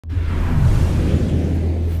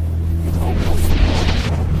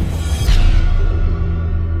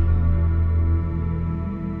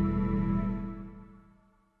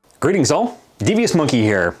Greetings all, Devious Monkey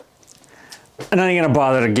here. And I ain't gonna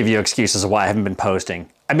bother to give you excuses of why I haven't been posting.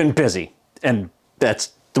 I've been busy, and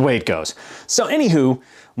that's the way it goes. So anywho,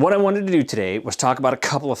 what I wanted to do today was talk about a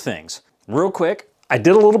couple of things. Real quick, I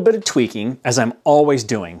did a little bit of tweaking, as I'm always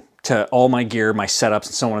doing, to all my gear, my setups,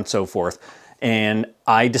 and so on and so forth. And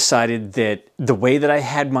I decided that the way that I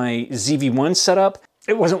had my ZV1 set up,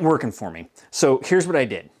 it wasn't working for me. So here's what I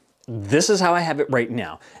did. This is how I have it right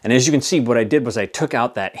now. And as you can see, what I did was I took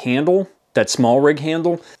out that handle, that small rig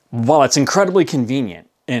handle. While it's incredibly convenient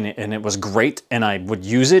and it was great and I would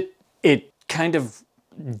use it, it kind of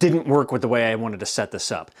didn't work with the way I wanted to set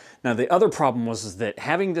this up. Now the other problem was that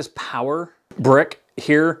having this power brick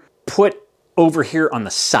here put over here on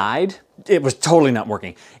the side, it was totally not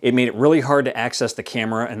working. It made it really hard to access the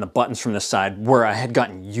camera and the buttons from the side, where I had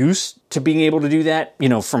gotten used to being able to do that, you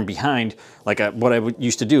know, from behind. Like what I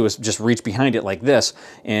used to do is just reach behind it like this,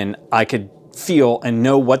 and I could feel and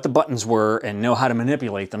know what the buttons were and know how to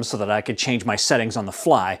manipulate them so that I could change my settings on the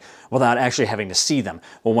fly without actually having to see them.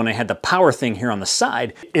 Well, when I had the power thing here on the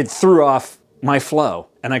side, it threw off my flow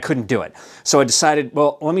and I couldn't do it. So I decided,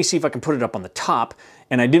 well, let me see if I can put it up on the top.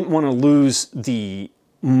 And I didn't want to lose the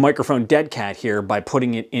microphone dead cat here by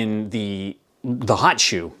putting it in the hot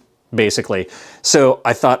shoe, basically. So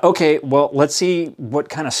I thought, okay, well, let's see what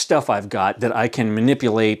kind of stuff I've got that I can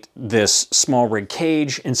manipulate this small rig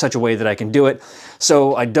cage in such a way that I can do it.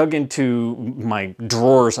 So I dug into my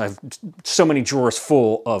drawers. I've so many drawers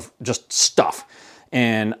full of just stuff.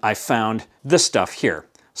 And I found this stuff here.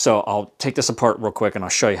 So I'll take this apart real quick and I'll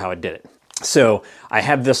show you how I did it. So I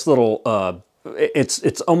have this little,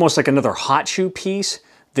 it's almost like another hot shoe piece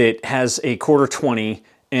that has a 1/4-20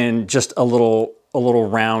 and just a little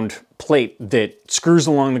round plate that screws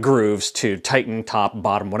along the grooves to tighten top,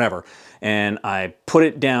 bottom, whatever. And I put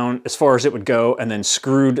it down as far as it would go and then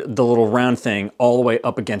screwed the little round thing all the way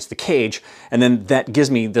up against the cage. And then that gives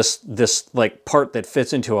me this like part that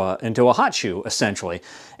fits into a hot shoe essentially.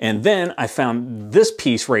 And then I found this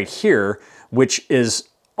piece right here, which is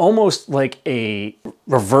almost like a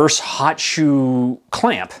reverse hot shoe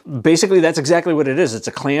clamp. Basically, that's exactly what it is. It's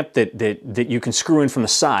a clamp that you can screw in from the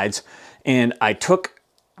sides. And I took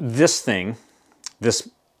this thing, this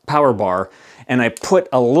power bar, and I put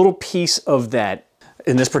a little piece of that,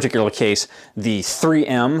 in this particular case, the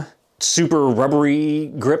 3M super rubbery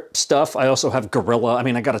grip stuff. I also have Gorilla. I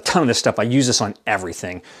mean, I got a ton of this stuff. I use this on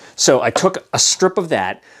everything. So I took a strip of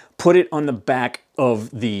that, put it on the back of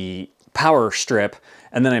the power strip,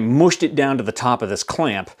 and then I mushed it down to the top of this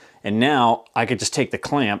clamp. And now I could just take the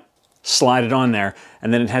clamp, slide it on there,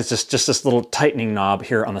 and then it has just this little tightening knob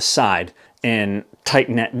here on the side, and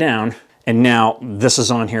tighten that down. And now this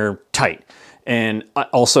is on here tight. And I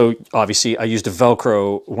also, obviously, I used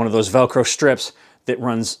one of those Velcro strips that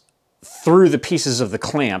runs through the pieces of the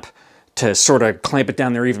clamp to sort of clamp it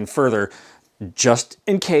down there even further, just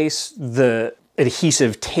in case the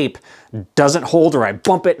adhesive tape doesn't hold or I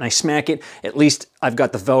bump it and I smack it. At least I've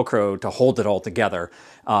got the Velcro to hold it all together.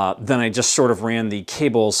 Then I just sort of ran the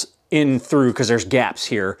cables in through, because there's gaps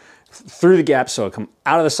here, through the gaps, so I come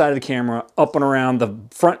out of the side of the camera, up and around the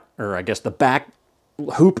front, or I guess the back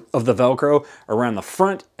hoop of the Velcro, around the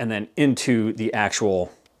front, and then into the actual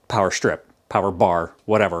power strip, power bar,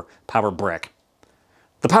 whatever, power brick.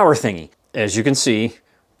 The power thingy. As you can see,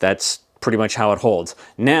 that's pretty much how it holds.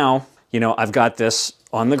 Now, you know, I've got this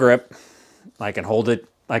on the grip. I can hold it,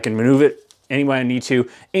 I can maneuver it any way I need to,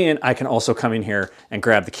 and I can also come in here and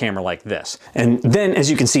grab the camera like this. And then,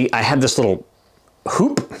 as you can see, I have this little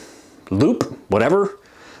hoop, loop, whatever,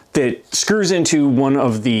 that screws into one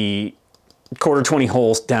of the 1/4-20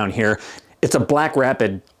 holes down here. It's a Black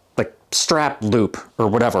Rapid like strap loop or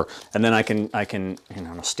whatever. And then I can, you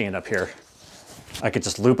know, I'll stand up here. I could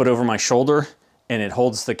just loop it over my shoulder and it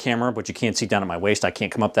holds the camera, but you can't see down at my waist. I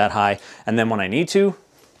can't come up that high. And then when I need to,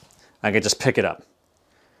 I could just pick it up.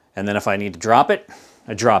 And then if I need to drop it,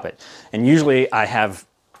 I drop it. And usually I have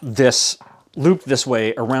this looped this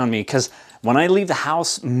way around me, because when I leave the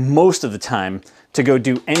house most of the time to go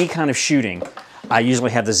do any kind of shooting, I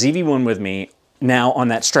usually have the ZV1 with me now on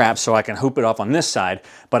that strap so I can hoop it off on this side,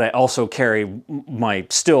 but I also carry my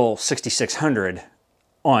still 6600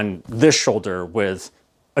 on this shoulder with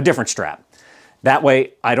a different strap. That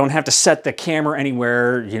way, I don't have to set the camera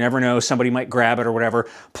anywhere. You never know, somebody might grab it or whatever.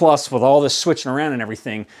 Plus, with all this switching around and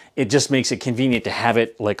everything, it just makes it convenient to have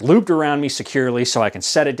it like looped around me securely so I can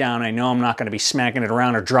set it down. I know I'm not gonna be smacking it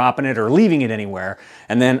around or dropping it or leaving it anywhere.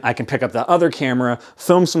 And then I can pick up the other camera,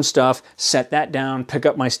 film some stuff, set that down, pick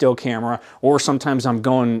up my still camera, or sometimes I'm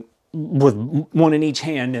going with one in each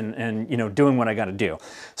hand and you know, doing what I gotta do.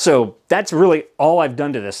 So that's really all I've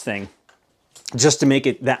done to this thing. just to make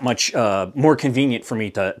it that much more convenient for me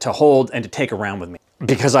to hold and to take around with me.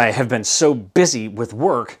 Because I have been so busy with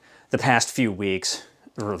work the past few weeks,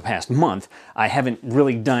 or the past month, I haven't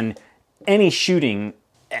really done any shooting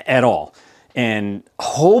at all. And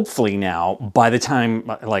hopefully now, by the time,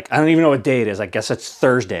 like, I don't even know what day it is, I guess it's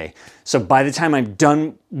Thursday. So by the time I'm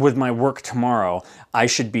done with my work tomorrow, I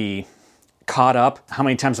should be caught up. How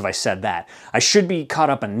many times have I said that? I should be caught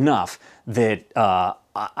up enough that,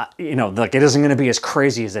 you know, like it isn't going to be as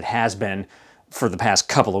crazy as it has been for the past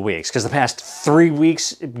couple of weeks. Because the past 3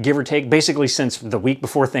 weeks, give or take, basically since the week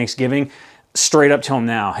before Thanksgiving, straight up till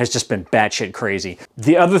now, has just been batshit crazy.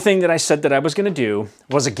 The other thing that I said that I was going to do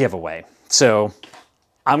was a giveaway. So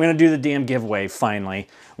I'm going to do the damn giveaway finally,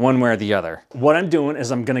 one way or the other. What I'm doing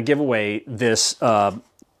is I'm going to give away this,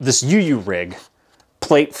 this UU rig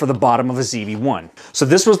plate for the bottom of a ZV1. So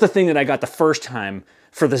this was the thing that I got the first time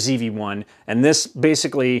for the ZV1, and this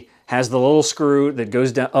basically has the little screw that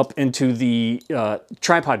goes down up into the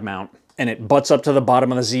tripod mount, and it butts up to the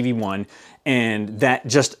bottom of the ZV1, and that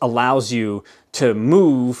just allows you to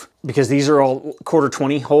move, because these are all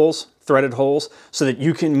 1/4-20 holes, threaded holes, so that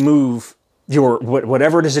you can move your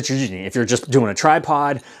whatever it is that you're using. If you're just doing a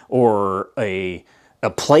tripod or a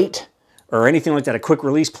plate or anything like that, a quick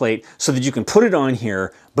release plate, so that you can put it on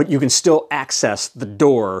here, but you can still access the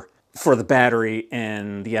door for the battery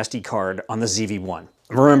and the SD card on the ZV1.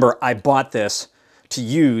 Remember, I bought this to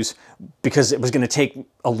use because it was going to take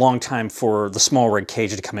a long time for the small rig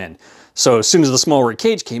cage to come in. So as soon as the small rig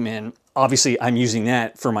cage came in, obviously I'm using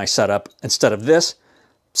that for my setup instead of this.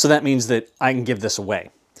 So that means that I can give this away.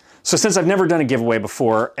 So since I've never done a giveaway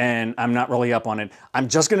before and I'm not really up on it, I'm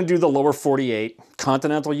just going to do the lower 48,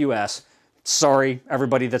 continental US. Sorry,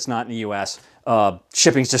 everybody that's not in the US.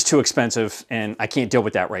 Shipping's just too expensive and I can't deal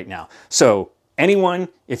with that right now. So anyone,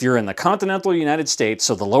 if you're in the continental United States,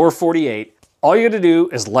 so the lower 48, all you got to do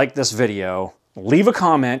is like this video, leave a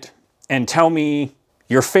comment, and tell me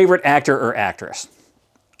your favorite actor or actress.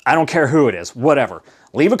 I don't care who it is, whatever.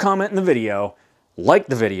 Leave a comment in the video, like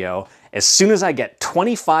the video. As soon as I get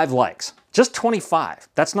 25 likes, just 25,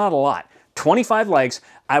 that's not a lot, 25 likes,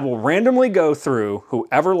 I will randomly go through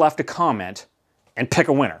whoever left a comment and pick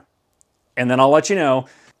a winner. And then I'll let you know.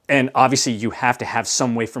 And obviously you have to have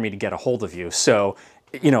some way for me to get a hold of you. So,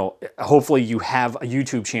 you know, hopefully you have a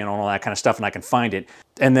YouTube channel and all that kind of stuff and I can find it.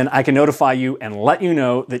 And then I can notify you and let you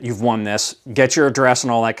know that you've won this, get your address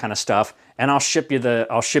and all that kind of stuff. And I'll ship you the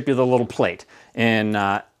little plate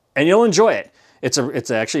and you'll enjoy it.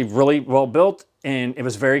 It's actually really well built and it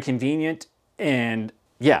was very convenient and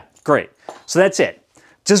yeah, great. So that's it.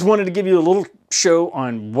 Just wanted to give you a little show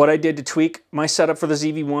on what I did to tweak my setup for the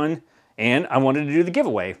ZV1, and I wanted to do the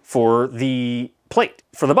giveaway for the plate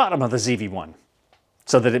for the bottom of the ZV1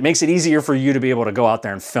 so that it makes it easier for you to be able to go out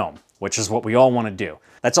there and film, which is what we all want to do.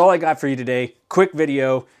 That's all I got for you today. Quick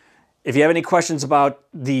video. If you have any questions about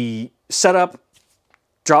the setup,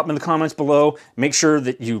 drop them in the comments below. Make sure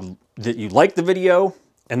that you like the video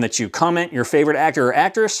and that you comment your favorite actor or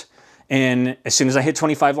actress. And as soon as I hit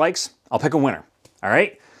 25 likes, I'll pick a winner. All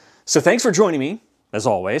right? So thanks for joining me, as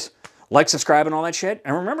always. Like, subscribe, and all that shit.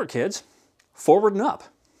 And remember, kids, forward and up.